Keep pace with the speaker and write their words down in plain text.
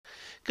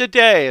Good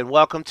day and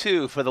welcome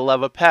to For the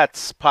Love of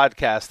Pets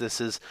podcast.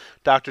 This is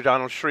Dr.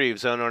 Donald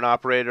Shreves, owner and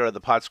operator of the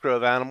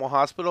Pottsgrove Animal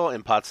Hospital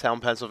in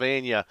Pottstown,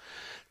 Pennsylvania.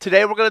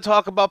 Today we're going to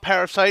talk about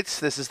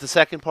parasites. This is the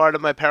second part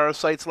of my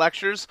parasites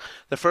lectures.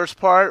 The first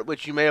part,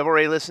 which you may have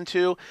already listened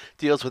to,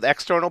 deals with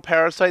external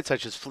parasites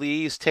such as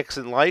fleas, ticks,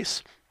 and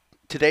lice.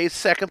 Today's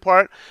second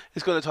part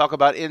is going to talk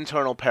about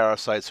internal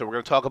parasites. So we're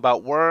going to talk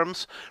about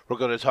worms. We're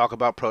going to talk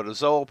about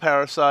protozoal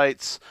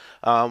parasites.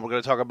 We're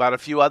going to talk about a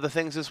few other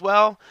things as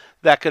well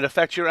that could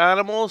affect your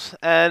animals.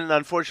 And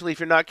unfortunately, if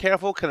you're not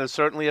careful, can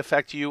certainly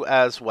affect you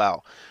as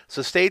well.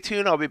 So stay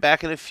tuned. I'll be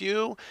back in a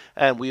few,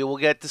 and we will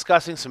get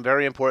discussing some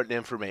very important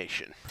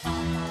information.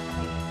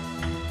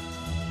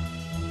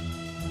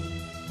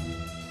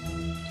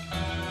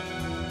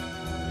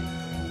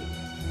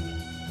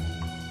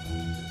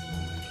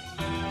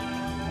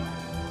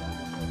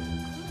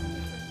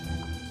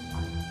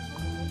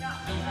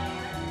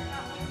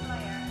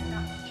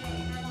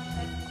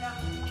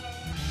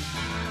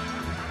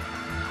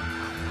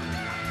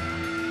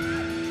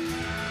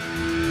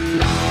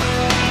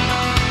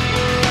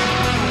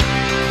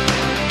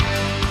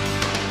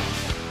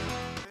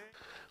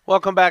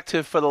 Welcome back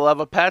to For the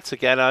Love of Pets.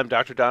 Again, I'm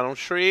Dr. Donald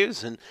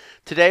Shreves, and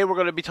today we're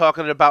going to be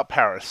talking about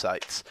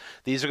parasites.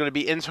 These are going to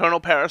be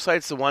internal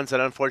parasites, the ones that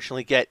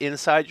unfortunately get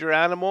inside your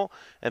animal,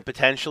 and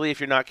potentially,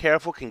 if you're not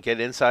careful, can get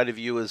inside of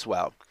you as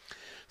well.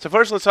 So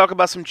first, let's talk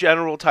about some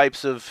general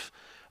types of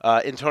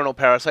internal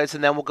parasites,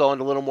 and then we'll go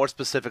into a little more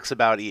specifics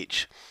about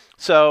each.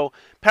 So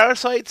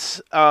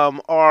parasites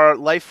are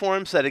life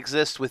forms that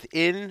exist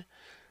within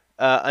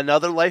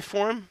another life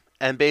form,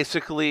 and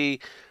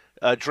basically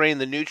drain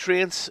the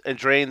nutrients and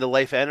drain the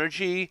life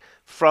energy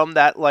from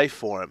that life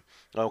form,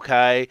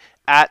 okay,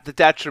 at the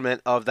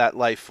detriment of that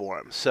life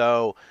form.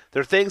 So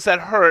they're things that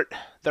hurt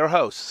their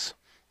hosts.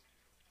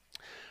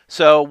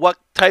 So what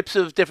types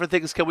of different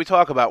things can we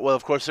talk about? Well,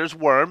 of course, there's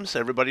worms.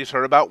 Everybody's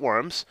heard about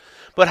worms.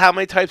 But how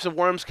many types of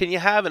worms can you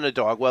have in a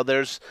dog? Well,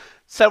 there's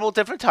several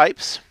different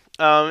types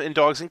in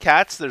dogs and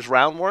cats. There's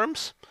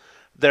roundworms.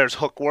 There's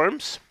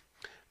hookworms.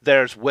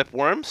 There's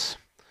whipworms.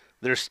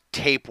 There's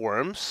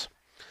tapeworms.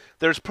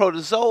 There's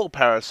protozoal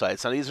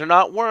parasites. Now, these are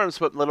not worms,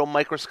 but little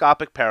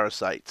microscopic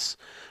parasites,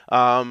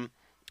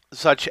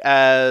 such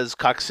as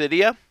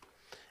Coccidia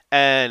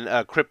and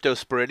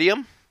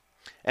Cryptosporidium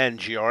and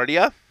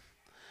Giardia.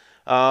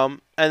 And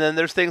then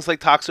there's things like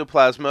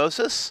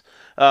toxoplasmosis,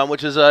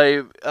 which is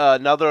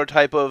another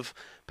type of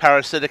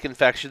parasitic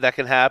infection that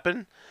can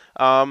happen.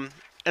 And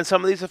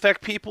some of these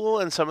affect people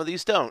and some of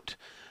these don't.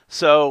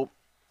 So,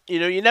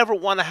 you never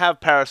want to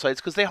have parasites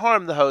because they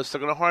harm the host.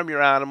 They're going to harm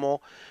your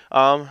animal.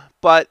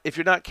 But if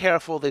you're not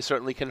careful, they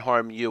certainly can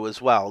harm you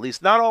as well. At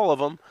least not all of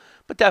them,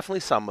 but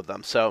definitely some of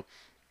them. So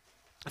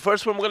the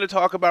first one we're going to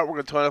talk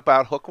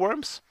about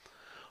hookworms.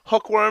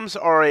 Hookworms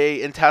are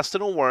an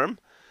intestinal worm,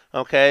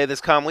 okay,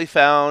 that's commonly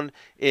found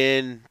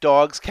in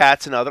dogs,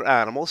 cats, and other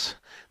animals.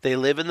 They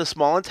live in the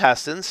small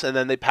intestines, and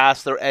then they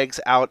pass their eggs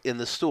out in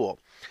the stool.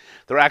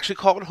 They're actually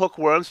called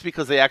hookworms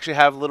because they actually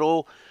have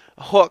little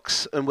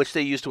hooks in which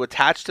they use to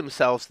attach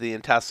themselves to the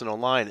intestinal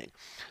lining.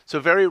 So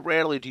very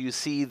rarely do you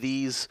see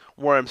these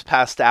worms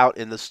passed out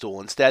in the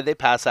stool. Instead, they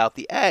pass out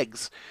the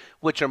eggs,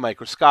 which are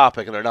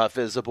microscopic and are not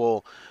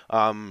visible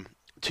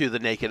to the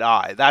naked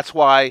eye. That's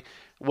why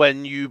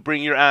when you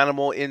bring your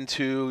animal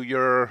into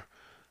your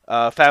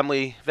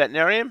family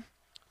veterinarian,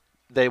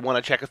 they want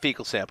to check a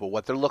fecal sample.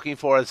 What they're looking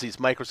for is these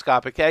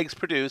microscopic eggs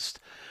produced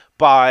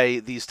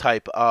by these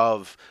type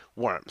of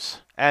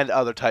worms and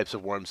other types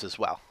of worms as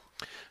well.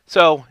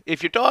 So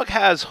if your dog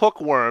has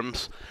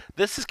hookworms,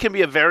 this can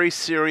be a very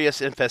serious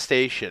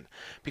infestation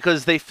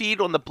because they feed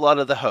on the blood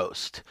of the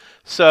host.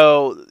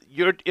 So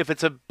if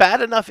it's a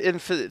bad enough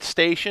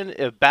infestation,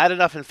 a bad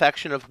enough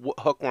infection of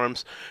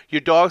hookworms,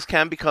 your dogs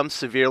can become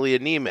severely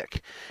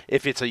anemic.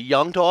 If it's a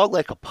young dog,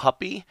 like a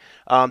puppy,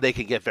 they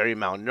can get very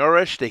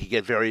malnourished. They can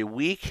get very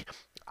weak.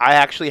 I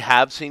actually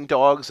have seen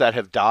dogs that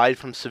have died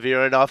from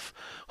severe enough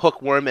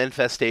hookworm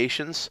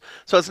infestations.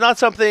 So it's not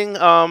something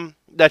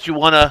that you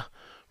want to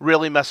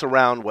really mess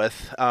around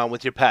with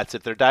your pets.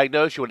 If they're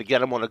diagnosed, you want to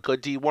get them on a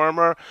good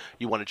dewormer.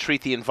 You want to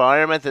treat the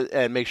environment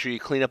and make sure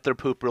you clean up their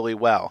poop really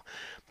well.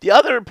 The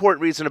other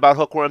important reason about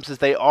hookworms is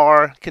they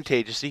are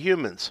contagious to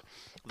humans.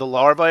 The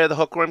larvae of the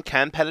hookworm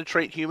can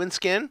penetrate human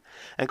skin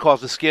and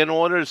cause skin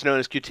disorders known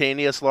as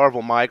cutaneous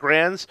larval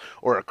migrans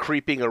or a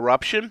creeping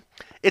eruption.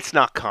 It's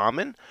not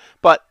common,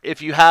 but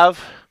if you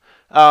have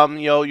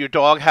your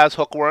dog has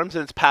hookworms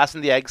and it's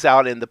passing the eggs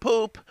out in the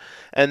poop,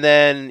 and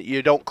then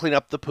you don't clean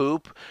up the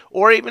poop,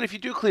 or even if you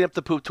do clean up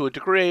the poop to a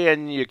degree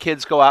and your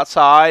kids go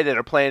outside and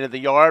are playing in the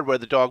yard where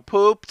the dog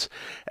pooped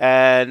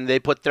and they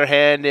put their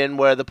hand in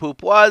where the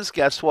poop was,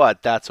 guess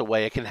what? That's a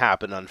way it can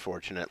happen,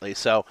 unfortunately.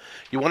 So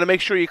you want to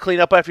make sure you clean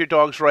up after your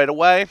dogs right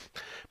away,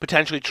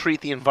 potentially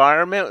treat the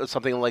environment with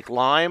something like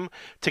lime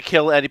to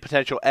kill any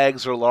potential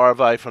eggs or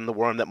larvae from the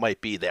worm that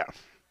might be there.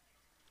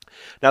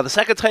 Now, the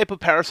second type of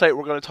parasite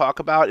we're going to talk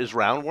about is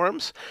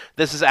roundworms.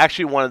 This is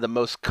actually one of the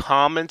most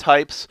common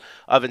types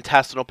of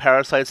intestinal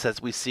parasites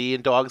that we see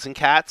in dogs and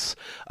cats.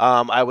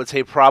 I would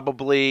say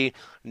probably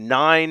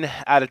 9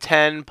 out of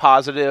 10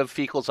 positive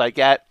fecals I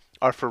get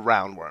are for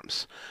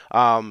roundworms.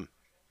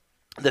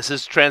 This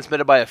is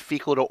transmitted by a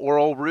fecal to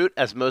oral route,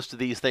 as most of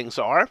these things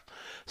are.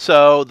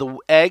 So the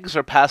eggs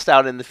are passed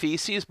out in the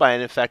feces by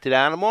an infected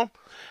animal,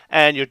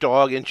 and your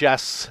dog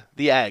ingests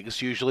the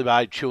eggs, usually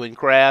by chewing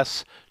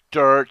grass,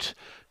 dirt,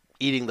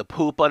 eating the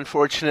poop,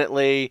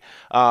 unfortunately.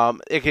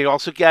 It can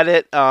also get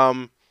it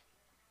from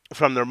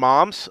their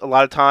moms. A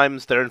lot of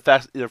times they're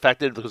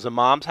infected because the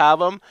moms have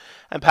them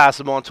and pass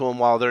them on to them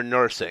while they're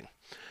nursing.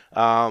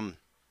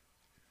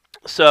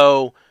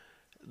 So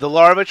the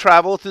larvae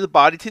travel through the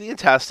body to the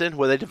intestine,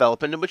 where they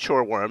develop into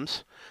mature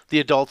worms.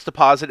 The adults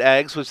deposit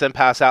eggs, which then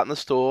pass out in the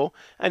stool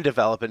and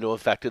develop into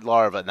infected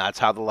larvae, and that's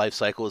how the life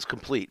cycle is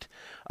complete.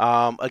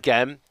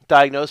 Again,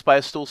 diagnosed by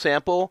a stool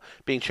sample,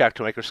 being checked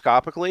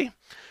microscopically,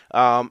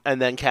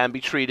 and then can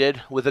be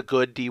treated with a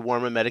good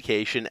dewormer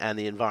medication and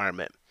the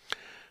environment.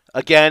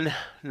 Again,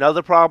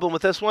 another problem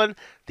with this one,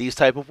 these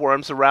type of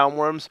worms, the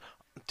roundworms,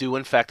 do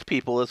infect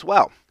people as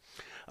well.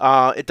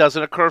 It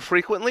doesn't occur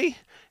frequently,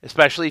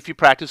 especially if you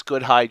practice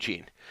good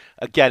hygiene.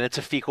 Again, it's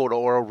a fecal to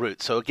oral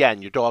route. So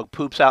again, your dog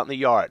poops out in the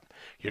yard.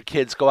 Your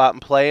kids go out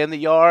and play in the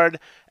yard,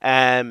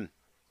 and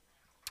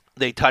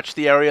they touch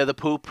the area of the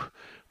poop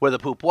where the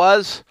poop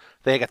was.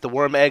 They get the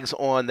worm eggs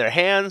on their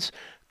hands.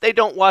 They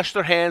don't wash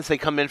their hands. They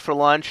come in for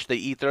lunch. They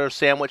eat their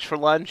sandwich for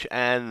lunch,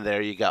 and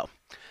there you go.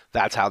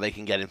 That's how they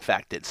can get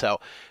infected. So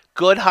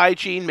good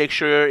hygiene. Make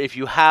sure if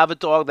you have a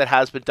dog that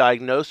has been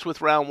diagnosed with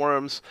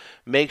roundworms,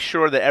 make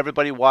sure that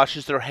everybody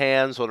washes their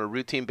hands on a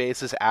routine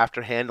basis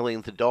after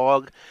handling the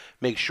dog.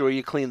 Make sure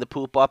you clean the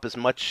poop up as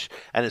much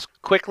and as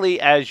quickly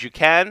as you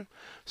can,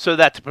 so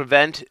that to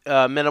prevent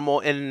minimal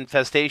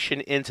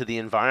infestation into the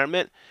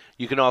environment.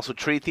 You can also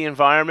treat the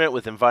environment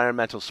with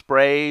environmental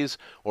sprays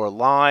or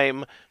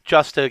lime,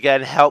 just to,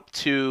 again, help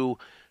to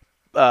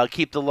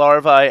keep the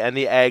larvae and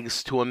the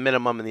eggs to a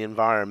minimum in the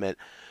environment.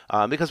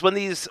 Because when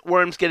these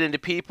worms get into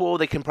people,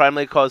 they can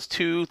primarily cause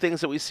two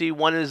things that we see.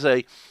 One is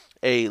a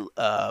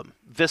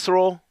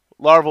visceral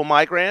larval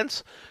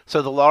migrans.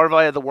 So the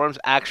larvae of the worms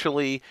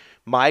actually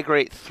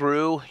migrate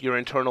through your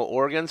internal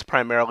organs,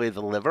 primarily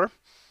the liver,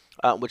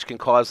 which can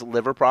cause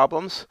liver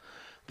problems.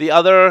 The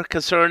other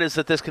concern is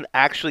that this can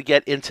actually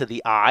get into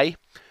the eye,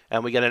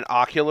 and we get an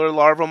ocular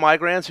larval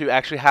migrans. So you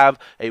actually have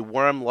a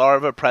worm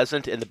larva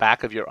present in the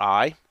back of your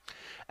eye,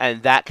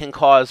 and that can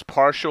cause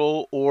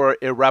partial or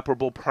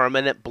irreparable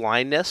permanent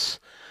blindness,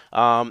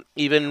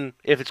 even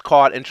if it's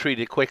caught and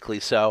treated quickly.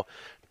 So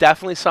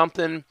definitely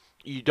something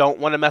you don't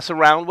want to mess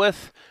around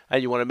with,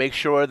 and you want to make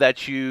sure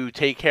that you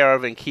take care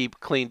of and keep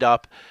cleaned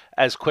up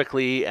as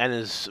quickly and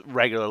as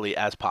regularly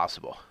as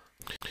possible.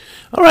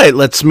 All right,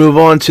 let's move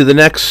on to the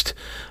next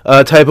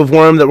type of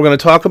worm that we're going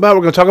to talk about.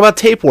 We're going to talk about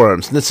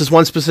tapeworms. And this is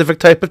one specific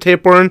type of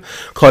tapeworm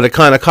called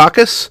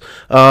Echinococcus.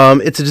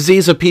 It's a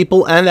disease of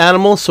people and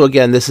animals. So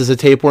again, this is a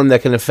tapeworm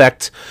that can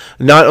affect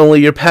not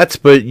only your pets,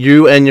 but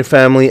you and your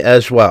family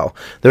as well.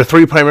 There are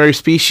 3 primary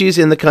species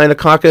in the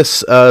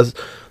Echinococcus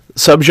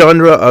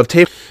subgenre of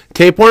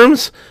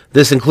tapeworms.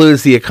 This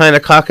includes the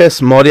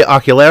Echinococcus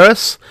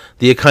multiocularis,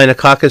 the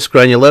Echinococcus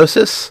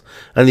granulosus,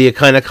 and the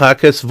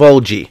Echinococcus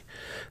volgi.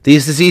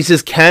 These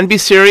diseases can be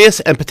serious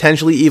and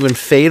potentially even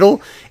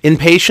fatal in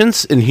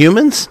patients, in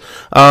humans,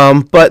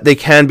 but they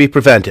can be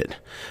prevented.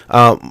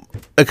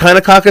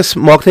 Echinococcus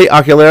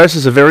multiocularis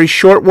is a very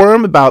short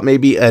worm, about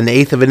maybe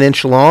 1/8 of an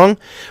inch long,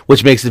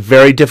 which makes it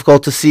very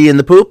difficult to see in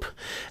the poop,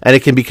 and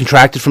it can be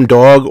contracted from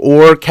dog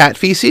or cat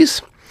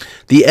feces.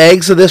 The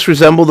eggs of this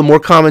resemble the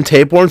more common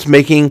tapeworms,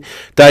 making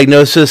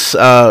diagnosis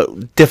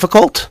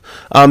difficult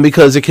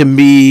because it can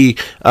be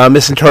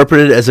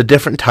misinterpreted as a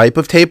different type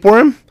of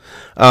tapeworm.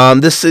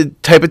 This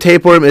type of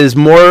tapeworm is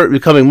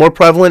becoming more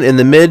prevalent in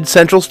the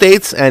mid-central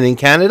states and in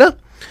Canada.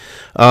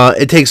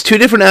 It takes 2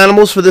 different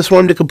animals for this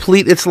worm to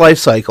complete its life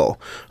cycle.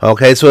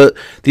 Okay, so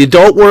the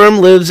adult worm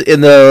lives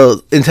in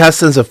the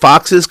intestines of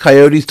foxes,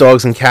 coyotes,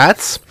 dogs, and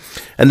cats,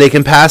 and they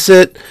can pass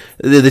it,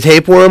 the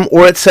tapeworm,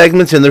 or its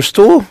segments in their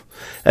stool.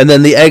 And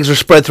then the eggs are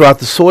spread throughout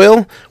the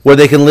soil, where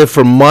they can live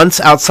for months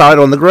outside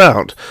on the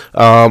ground.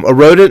 A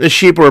rodent, a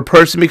sheep, or a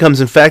person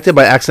becomes infected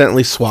by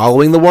accidentally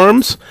swallowing the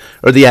worms,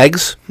 or the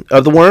eggs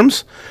of the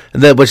worms,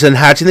 which then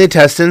hatch in the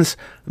intestines,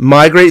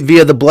 migrate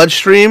via the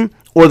bloodstream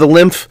or the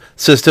lymph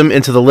system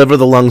into the liver,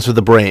 the lungs, or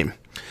the brain.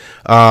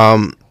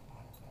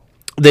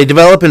 They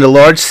develop into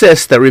large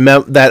cysts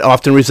that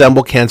often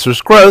resemble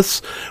cancerous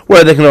growths,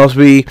 where they can also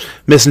be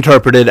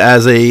misinterpreted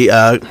as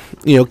a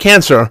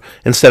cancer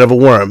instead of a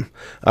worm.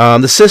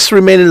 The cysts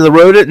remain in the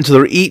rodent until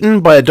they're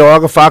eaten by a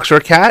dog, a fox, or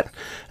a cat,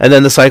 and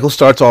then the cycle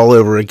starts all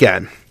over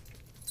again.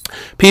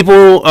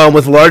 People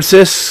with large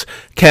cysts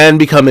can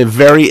become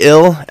very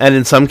ill, and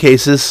in some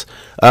cases,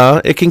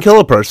 it can kill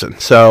a person.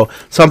 So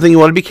something you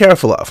want to be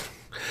careful of.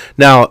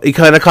 Now,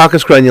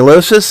 Echinococcus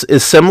granulosus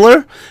is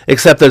similar,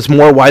 except that it's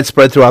more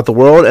widespread throughout the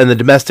world, and the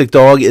domestic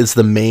dog is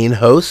the main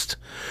host.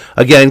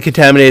 Again,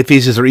 contaminated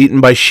feces are eaten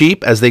by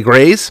sheep as they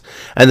graze,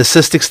 and the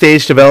cystic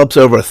stage develops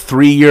over a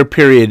 3-year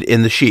period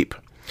in the sheep.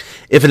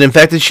 If an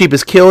infected sheep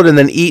is killed and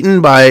then eaten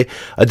by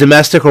a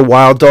domestic or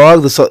wild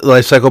dog, the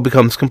life cycle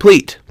becomes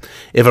complete.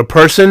 If a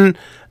person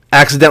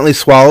accidentally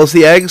swallows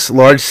the eggs,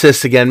 large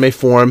cysts again may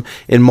form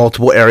in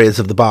multiple areas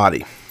of the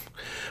body.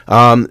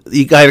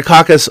 The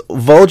Echinococcus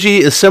vulgi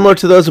is similar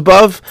to those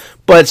above,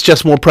 but it's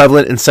just more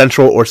prevalent in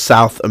Central or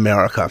South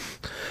America.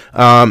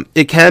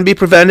 It can be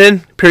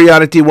prevented.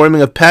 Periodic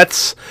deworming of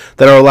pets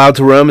that are allowed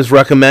to roam is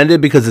recommended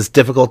because it's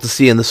difficult to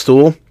see in the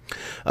stool.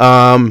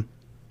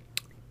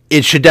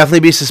 It should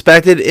definitely be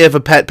suspected if a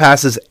pet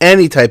passes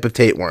any type of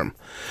tapeworm.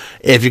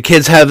 If your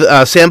kids have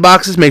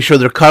sandboxes, make sure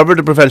they're covered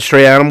to prevent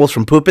stray animals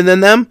from pooping in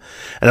them.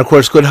 And of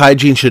course, good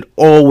hygiene should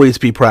always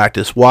be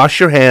practiced.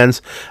 Wash your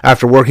hands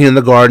after working in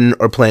the garden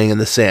or playing in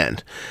the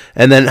sand.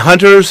 And then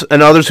hunters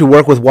and others who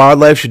work with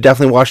wildlife should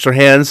definitely wash their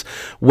hands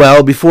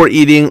well before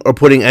eating or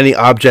putting any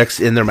objects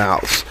in their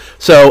mouths.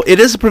 So it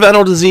is a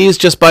preventable disease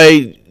just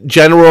by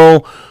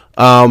general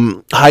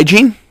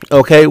hygiene.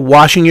 Okay,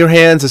 washing your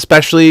hands,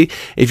 especially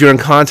if you're in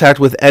contact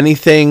with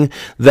anything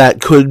that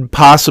could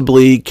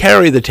possibly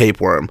carry the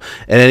tapeworm,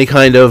 and any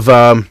kind of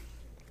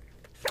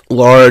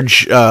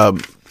large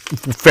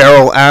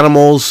feral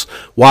animals,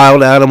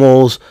 wild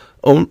animals,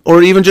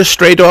 or even just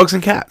stray dogs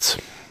and cats.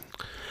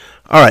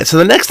 All right, so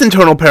the next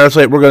internal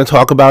parasite we're going to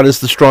talk about is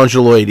the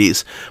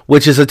Strongyloides,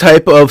 which is a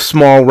type of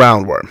small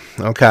roundworm,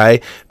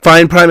 okay?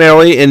 Found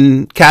primarily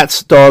in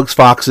cats, dogs,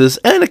 foxes,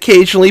 and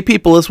occasionally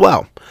people as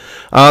well.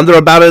 They're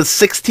about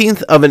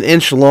 1/16 of an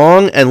inch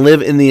long and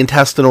live in the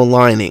intestinal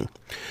lining.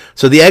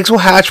 So the eggs will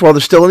hatch while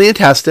they're still in the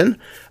intestine,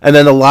 and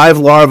then the live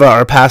larvae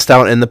are passed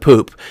out in the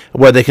poop,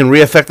 where they can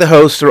reinfect the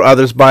host or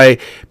others by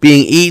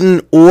being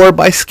eaten or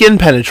by skin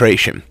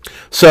penetration.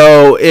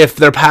 So if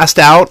they're passed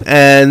out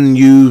and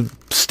you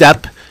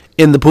step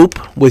in the poop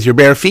with your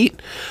bare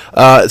feet,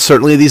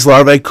 certainly these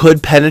larvae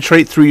could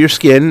penetrate through your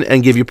skin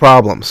and give you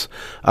problems.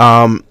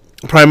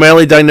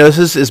 Primarily,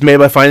 diagnosis is made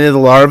by finding the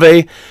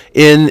larvae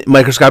in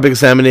microscopic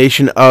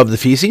examination of the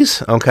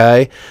feces.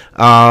 Okay.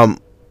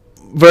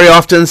 Very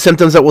often,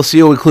 symptoms that we'll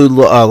see will include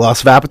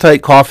loss of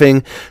appetite,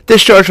 coughing,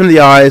 discharge from the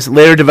eyes,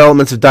 later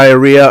developments of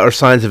diarrhea or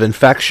signs of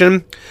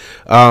infection.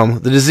 The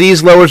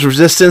disease lowers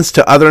resistance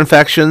to other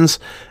infections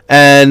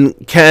and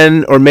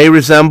can or may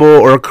resemble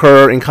or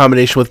occur in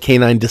combination with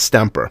canine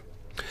distemper.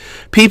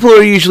 People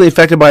are usually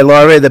infected by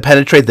larvae that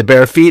penetrate the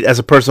bare feet as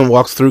a person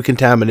walks through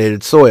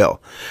contaminated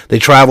soil. They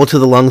travel to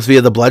the lungs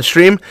via the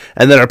bloodstream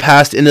and then are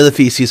passed into the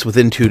feces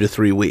within 2 to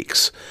 3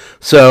 weeks.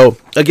 So,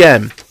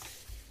 again,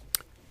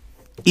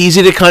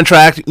 easy to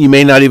contract. You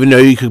may not even know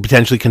you could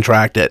potentially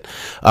contract it.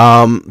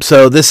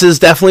 So this is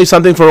definitely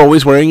something for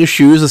always wearing your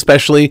shoes,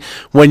 especially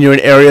when you're in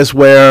areas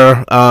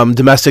where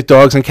domestic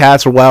dogs and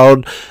cats or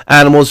wild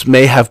animals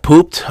may have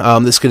pooped.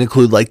 This can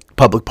include like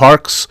public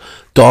parks,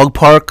 dog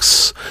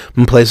parks,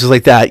 and places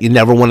like that. You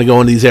never want to go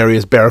in these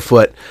areas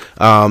barefoot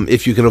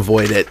if you can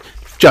avoid it,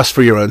 just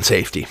for your own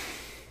safety.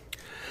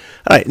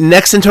 All right,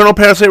 next internal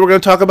parasite we're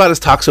going to talk about is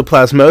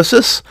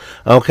toxoplasmosis.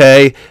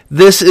 Okay,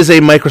 this is a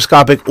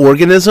microscopic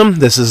organism.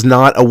 This is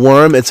not a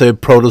worm. It's a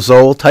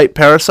protozoal type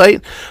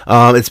parasite.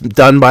 It's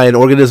done by an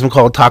organism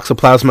called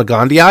Toxoplasma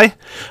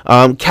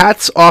gondii.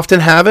 Cats often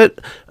have it,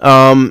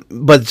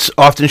 but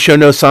often show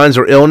no signs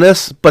or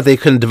illness, but they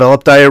can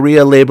develop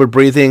diarrhea, labored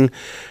breathing,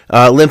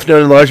 lymph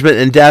node enlargement,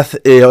 and death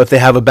if they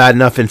have a bad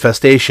enough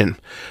infestation.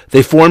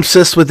 They form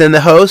cysts within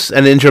the host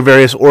and injure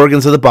various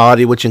organs of the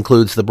body, which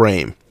includes the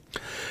brain.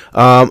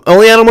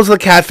 Only animals in the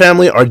cat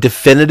family are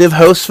definitive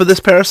hosts for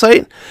this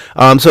parasite,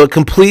 so it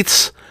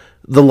completes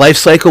the life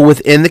cycle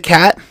within the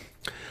cat.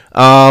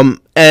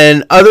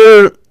 And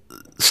other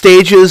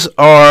stages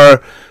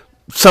are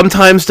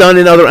sometimes done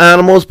in other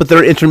animals, but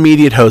they're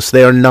intermediate hosts.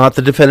 They are not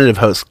the definitive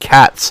host.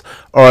 Cats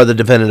are the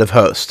definitive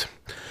host.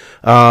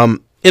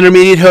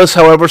 Intermediate hosts,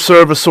 however,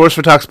 serve a source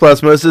for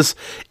toxoplasmosis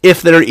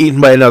if they're eaten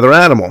by another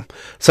animal,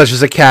 such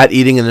as a cat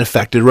eating an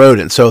infected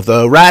rodent. So if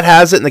the rat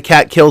has it and the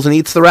cat kills and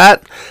eats the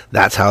rat,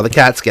 that's how the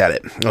cats get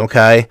it.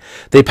 Okay?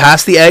 They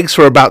pass the eggs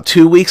for about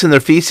 2 weeks in their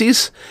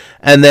feces,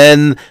 and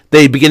then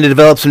they begin to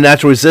develop some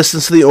natural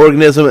resistance to the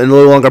organism and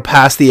no longer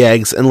pass the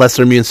eggs unless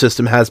their immune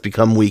system has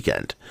become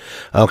weakened.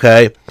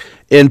 Okay?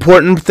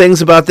 Important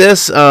things about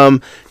this,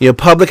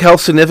 public health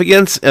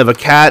significance of a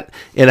cat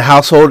in a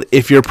household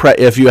if you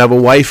have a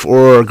wife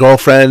or a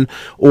girlfriend,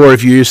 or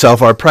if you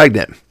yourself are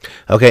pregnant.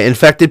 Okay,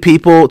 infected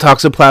people,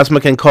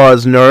 toxoplasma can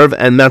cause nerve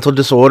and mental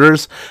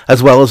disorders,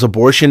 as well as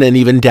abortion and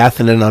even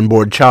death in an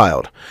unborn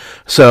child.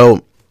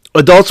 So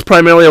adults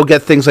primarily will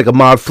get things like a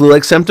mild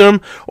flu-like symptom,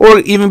 or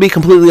even be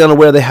completely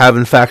unaware they have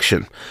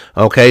infection.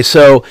 Okay,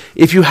 so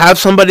if you have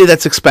somebody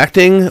that's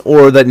expecting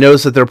or that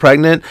knows that they're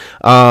pregnant,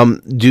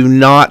 do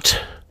not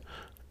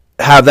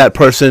have that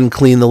person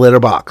clean the litter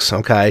box,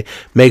 okay?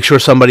 Make sure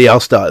somebody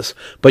else does.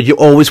 But you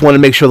always want to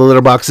make sure the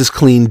litter box is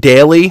cleaned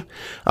daily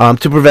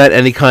to prevent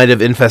any kind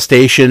of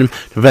infestation,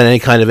 prevent any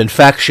kind of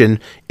infection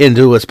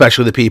into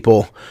especially the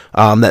people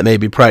that may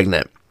be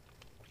pregnant.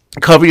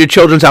 Cover your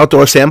children's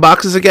outdoor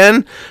sandboxes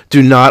again.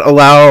 Do not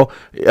allow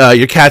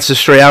your cats to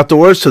stray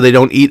outdoors so they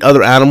don't eat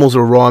other animals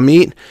or raw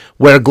meat.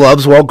 Wear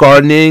gloves while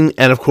gardening.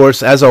 And, of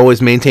course, as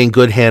always, maintain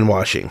good hand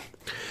washing.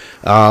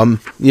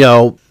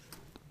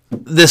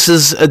 This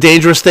is a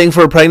dangerous thing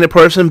for a pregnant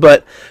person,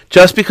 but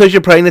just because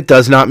you're pregnant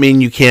does not mean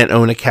you can't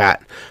own a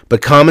cat.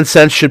 But common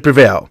sense should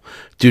prevail.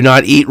 Do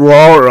not eat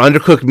raw or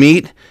undercooked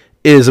meat.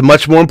 Is a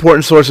much more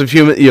important source of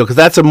human, because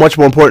that's a much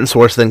more important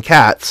source than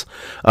cats.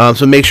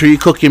 So make sure you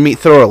cook your meat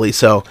thoroughly.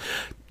 So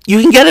you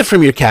can get it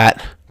from your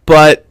cat,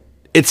 but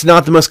it's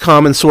not the most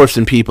common source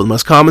in people. The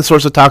most common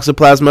source of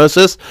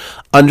toxoplasmosis,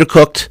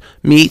 undercooked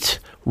meat,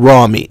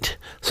 raw meat.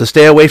 So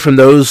stay away from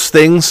those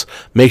things.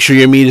 Make sure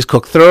your meat is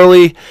cooked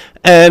thoroughly.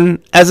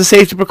 And as a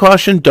safety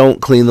precaution,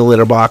 don't clean the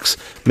litter box.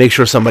 Make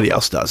sure somebody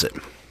else does it.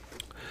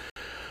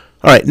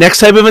 All right, next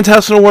type of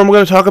intestinal worm we're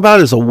going to talk about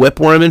is a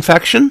whipworm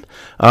infection.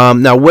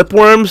 Now,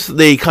 whipworms,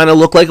 they kind of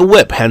look like a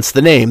whip, hence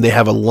the name. They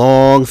have a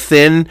long,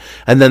 thin,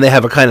 and then they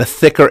have a kind of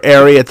thicker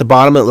area at the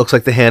bottom that looks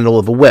like the handle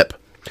of a whip.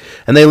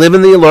 And they live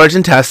in the large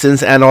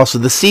intestines and also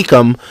the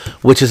cecum,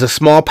 which is a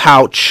small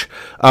pouch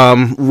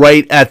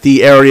right at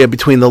the area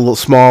between the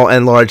small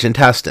and large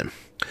intestine.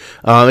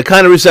 It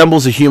kind of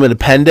resembles a human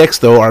appendix,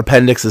 though our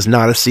appendix is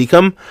not a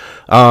cecum.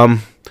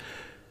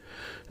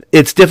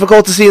 It's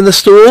difficult to see in the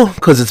stool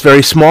because it's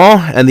very small,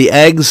 and the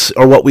eggs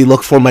are what we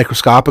look for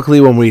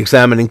microscopically when we're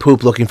examining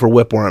poop looking for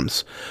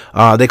whipworms.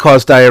 They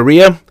cause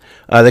diarrhea,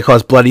 they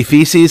cause bloody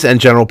feces, and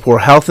general poor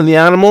health in the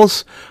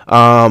animals.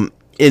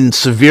 In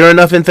severe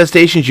enough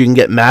infestations, you can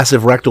get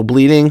massive rectal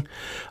bleeding.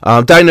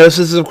 Diagnosis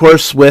is, of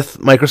course, with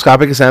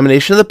microscopic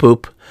examination of the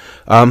poop.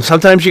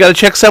 Sometimes you got to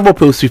check several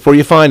poops before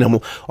you find them.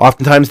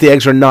 Oftentimes the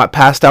eggs are not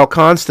passed out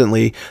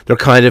constantly. They're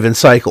kind of in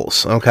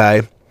cycles,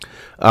 okay?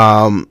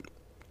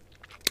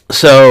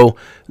 So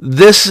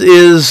this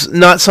is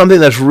not something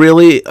that's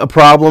really a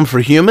problem for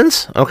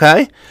humans,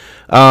 okay?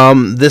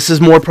 This is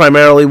more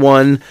primarily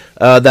one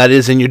that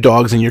is in your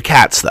dogs and your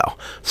cats, though.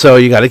 So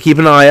you got to keep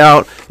an eye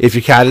out if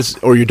your cat is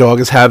or your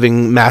dog is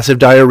having massive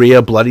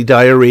diarrhea, bloody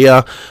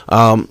diarrhea.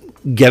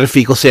 Get a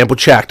fecal sample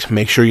checked.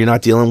 Make sure you're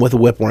not dealing with a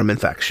whipworm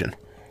infection.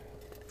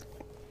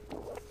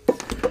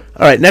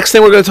 All right, next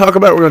thing we're going to talk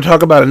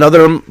about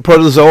another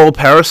protozoal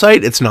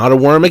parasite. It's not a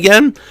worm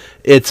again.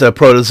 It's a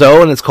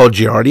protozoa, and it's called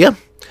Giardia.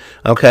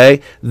 Okay,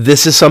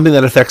 this is something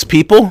that affects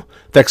people,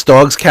 affects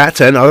dogs,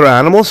 cats, and other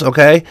animals.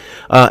 Okay,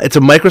 it's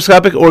a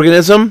microscopic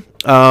organism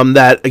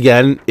that,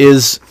 again,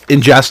 is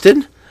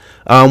ingested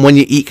when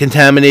you eat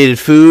contaminated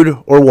food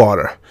or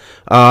water.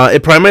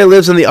 It primarily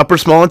lives in the upper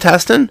small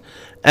intestine,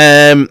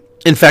 and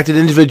infected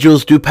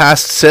individuals do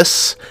pass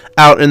cysts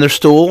out in their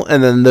stool,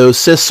 and then those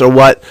cysts are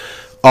what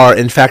are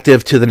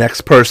infective to the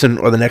next person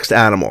or the next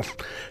animal.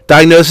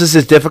 Diagnosis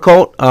is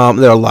difficult. There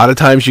are a lot of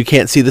times you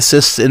can't see the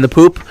cysts in the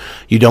poop.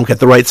 You don't get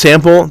the right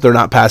sample. They're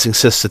not passing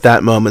cysts at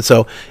that moment.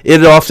 So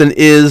it often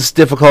is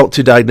difficult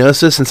to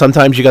diagnose, and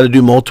sometimes you got to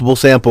do multiple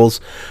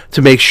samples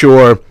to make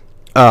sure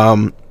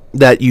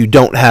that you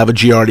don't have a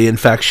Giardia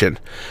infection.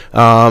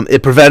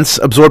 It prevents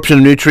absorption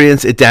of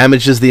nutrients. It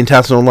damages the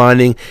intestinal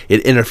lining.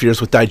 It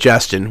interferes with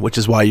digestion, which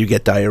is why you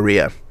get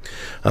diarrhea.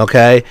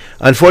 Okay.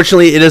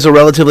 Unfortunately, it is a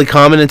relatively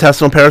common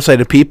intestinal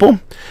parasite of people,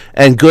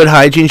 and good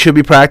hygiene should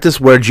be practiced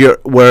where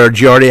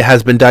Giardia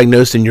has been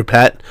diagnosed in your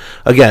pet.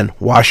 Again,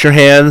 wash your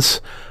hands.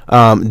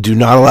 Do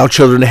not allow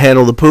children to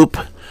handle the poop.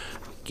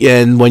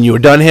 And when you are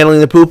done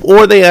handling the poop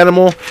or the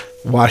animal,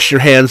 wash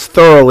your hands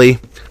thoroughly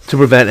to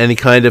prevent any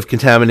kind of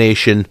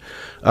contamination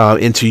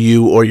into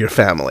you or your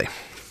family.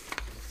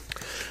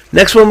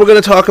 Next one we're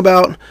going to talk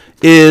about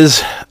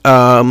is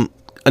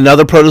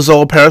another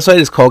protozoal parasite.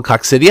 It's called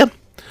Coccidia.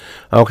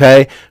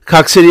 Okay,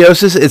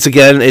 coccidiosis, it's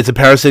a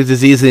parasitic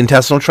disease of the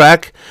intestinal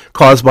tract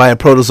caused by a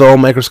protozoal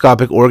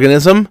microscopic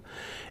organism.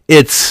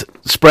 It's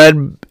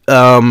spread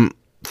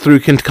through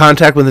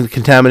contact with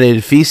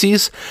contaminated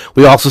feces.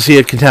 We also see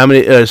it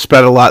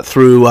spread a lot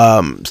through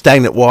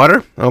stagnant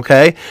water,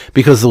 okay,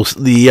 because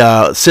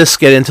the cysts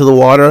get into the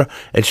water.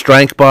 It's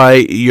drank by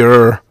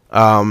your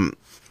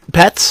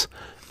pets,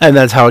 and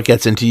that's how it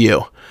gets into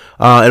you.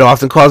 It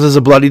often causes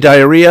a bloody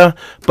diarrhea,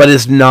 but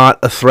is not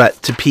a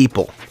threat to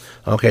people.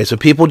 Okay, so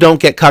people don't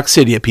get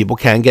coccidia. People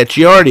can get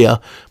Giardia,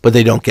 but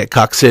they don't get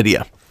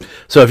coccidia.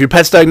 So if your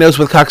pet's diagnosed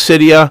with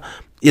coccidia,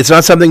 it's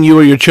not something you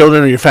or your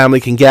children or your family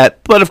can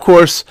get. But of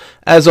course,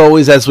 as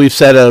always, as we've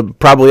said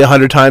probably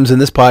 100 times in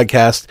this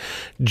podcast,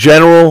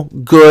 general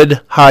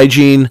good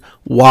hygiene,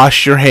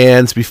 wash your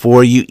hands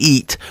before you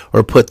eat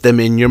or put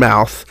them in your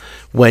mouth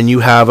when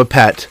you have a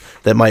pet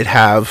that might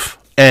have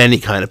any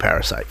kind of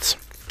parasites.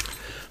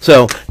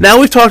 So now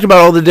we've talked about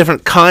all the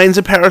different kinds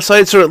of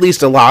parasites, or at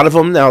least a lot of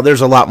them. Now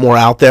there's a lot more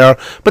out there,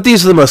 but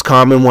these are the most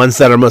common ones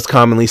that are most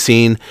commonly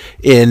seen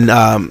in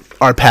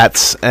our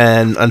pets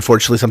and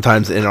unfortunately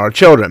sometimes in our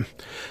children.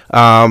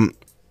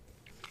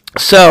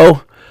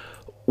 So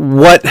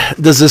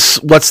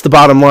what's the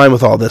bottom line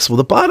with all this? Well,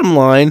 the bottom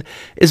line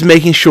is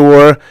making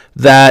sure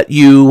that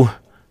you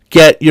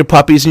get your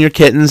puppies and your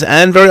kittens,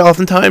 and very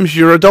oftentimes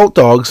your adult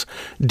dogs,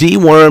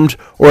 dewormed,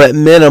 or at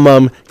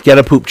minimum get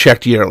a poop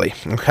checked yearly.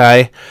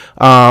 Okay.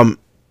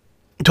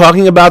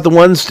 Talking about the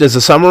ones as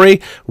a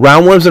summary,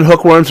 roundworms and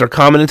hookworms are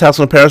common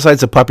intestinal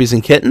parasites of puppies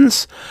and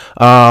kittens.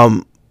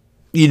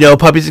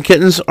 Puppies and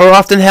kittens are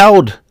often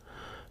held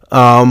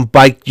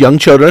by young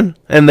children,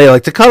 and they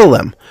like to cuddle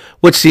them,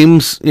 which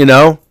seems,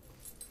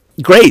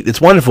 great. It's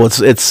wonderful.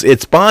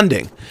 It's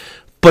bonding.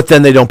 But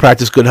then they don't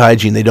practice good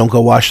hygiene. They don't go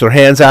wash their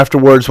hands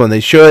afterwards when they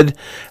should,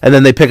 and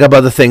then they pick up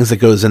other things that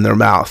goes in their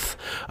mouth.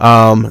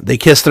 They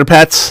kiss their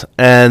pets,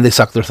 and they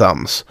suck their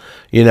thumbs.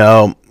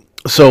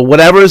 So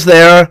whatever is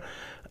there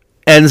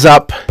ends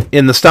up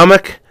in the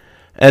stomach,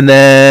 and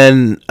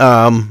then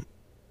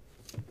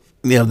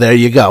there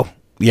you go.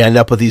 You end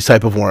up with these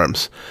type of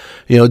worms.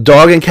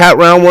 Dog and cat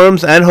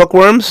roundworms and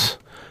hookworms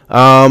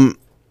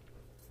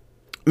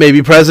may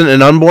be present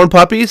in unborn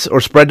puppies or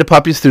spread to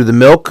puppies through the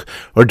milk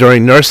or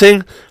during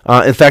nursing.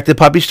 Infected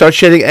puppies start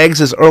shedding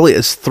eggs as early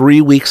as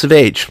 3 weeks of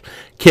age.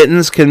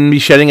 Kittens can be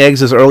shedding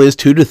eggs as early as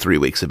 2 to 3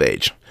 weeks of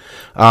age.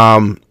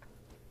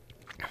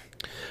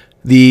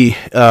 The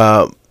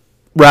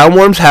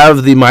roundworms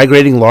have the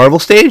migrating larval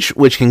stage,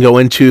 which can go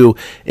into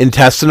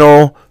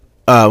intestinal,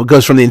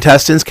 goes from the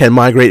intestines, can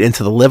migrate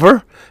into the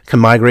liver, can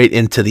migrate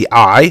into the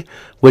eye,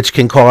 which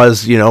can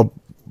cause,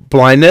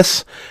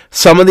 blindness.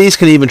 Some of these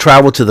can even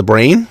travel to the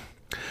brain.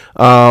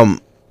 And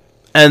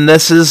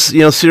this is,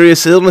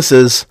 serious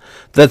illnesses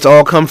that's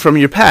all come from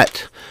your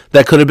pet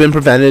that could have been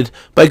prevented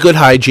by good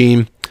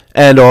hygiene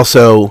and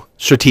also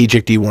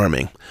strategic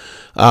deworming.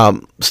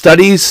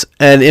 Studies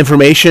and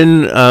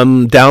information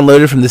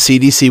downloaded from the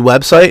CDC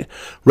website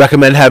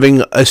recommend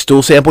having a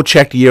stool sample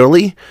checked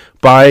yearly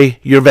by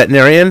your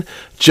veterinarian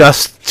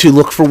just to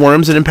look for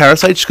worms and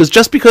parasites, because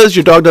just because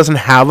your dog doesn't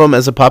have them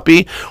as a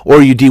puppy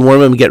or you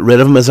deworm him and get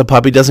rid of him as a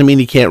puppy doesn't mean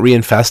he can't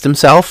reinfest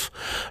himself.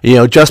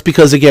 Just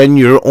because, again,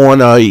 you're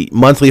on a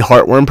monthly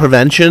heartworm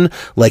prevention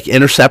like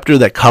Interceptor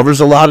that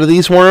covers a lot of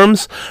these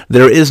worms,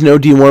 there is no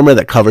dewormer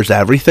that covers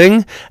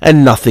everything,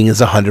 and nothing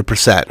is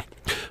 100%.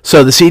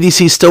 So the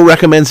CDC still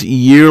recommends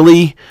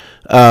yearly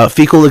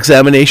fecal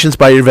examinations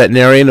by your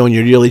veterinarian on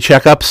your yearly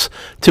checkups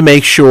to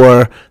make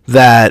sure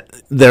that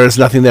there is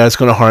nothing there that's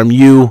going to harm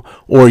you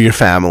or your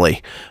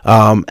family.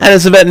 And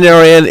as a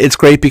veterinarian, it's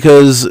great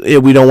because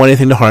we don't want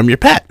anything to harm your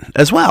pet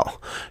as well.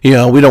 We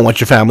don't want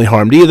your family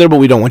harmed either, but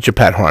we don't want your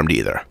pet harmed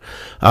either.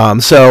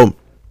 So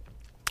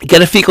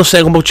get a fecal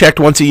sample checked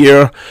once a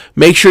year.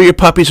 Make sure your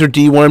puppies are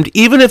dewormed,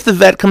 even if the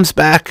vet comes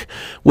back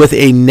with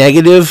a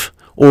negative,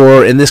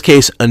 or in this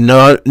case, a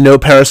no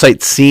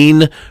parasite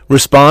seen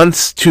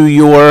response to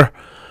your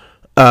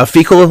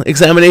fecal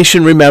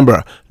examination.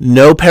 Remember,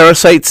 no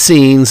parasite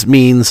seen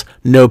means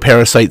no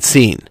parasite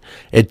seen.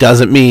 It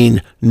doesn't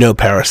mean no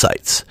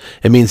parasites.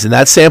 It means in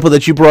that sample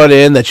that you brought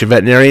in, that your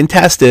veterinarian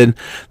tested,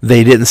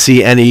 they didn't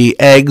see any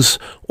eggs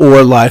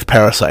or live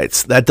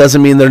parasites. That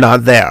doesn't mean they're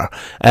not there.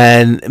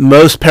 And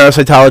most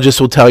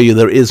parasitologists will tell you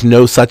there is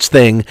no such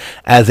thing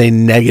as a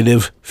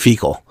negative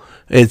fecal.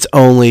 It's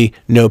only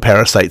no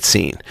parasites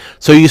seen.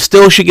 So you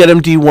still should get them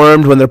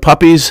dewormed when they're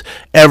puppies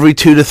every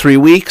 2 to 3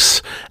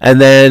 weeks, and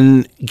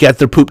then get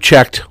their poop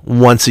checked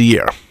once a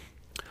year.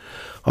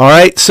 All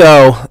right,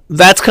 so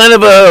that's kind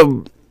of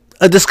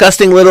a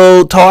disgusting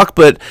little talk,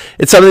 but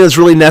it's something that's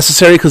really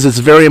necessary because it's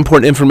very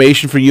important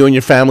information for you and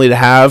your family to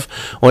have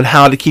on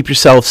how to keep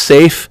yourself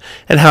safe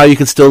and how you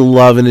can still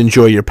love and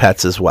enjoy your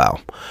pets as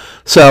well.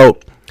 So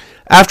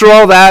after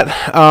all that,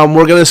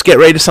 we're going to get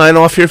ready to sign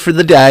off here for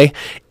the day.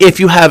 If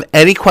you have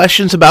any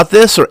questions about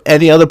this or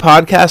any other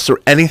podcasts or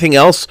anything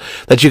else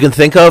that you can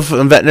think of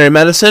in veterinary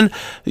medicine,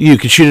 you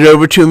can shoot it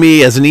over to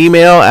me as an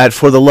email at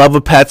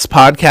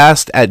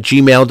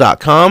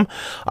fortheloveofpetspodcast@gmail.com.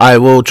 I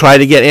will try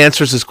to get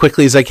answers as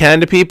quickly as I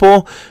can to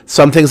people.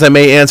 Some things I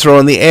may answer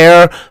on the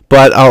air,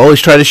 but I'll always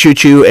try to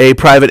shoot you a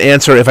private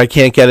answer if I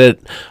can't get it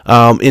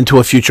into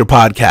a future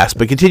podcast.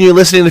 But continue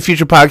listening to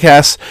future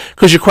podcasts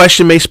because your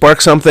question may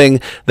spark something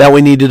that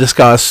we need to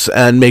discuss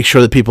and make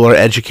sure that people are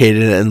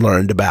educated and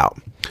learned about.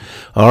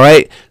 All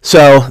right,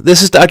 so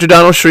this is Dr.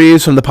 Donald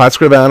Shreves from the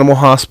Pottsgrove Animal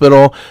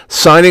Hospital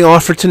signing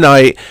off for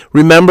tonight.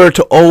 Remember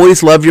to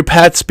always love your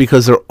pets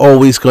because they're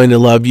always going to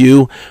love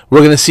you. We're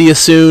going to see you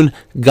soon.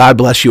 God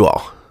bless you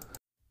all.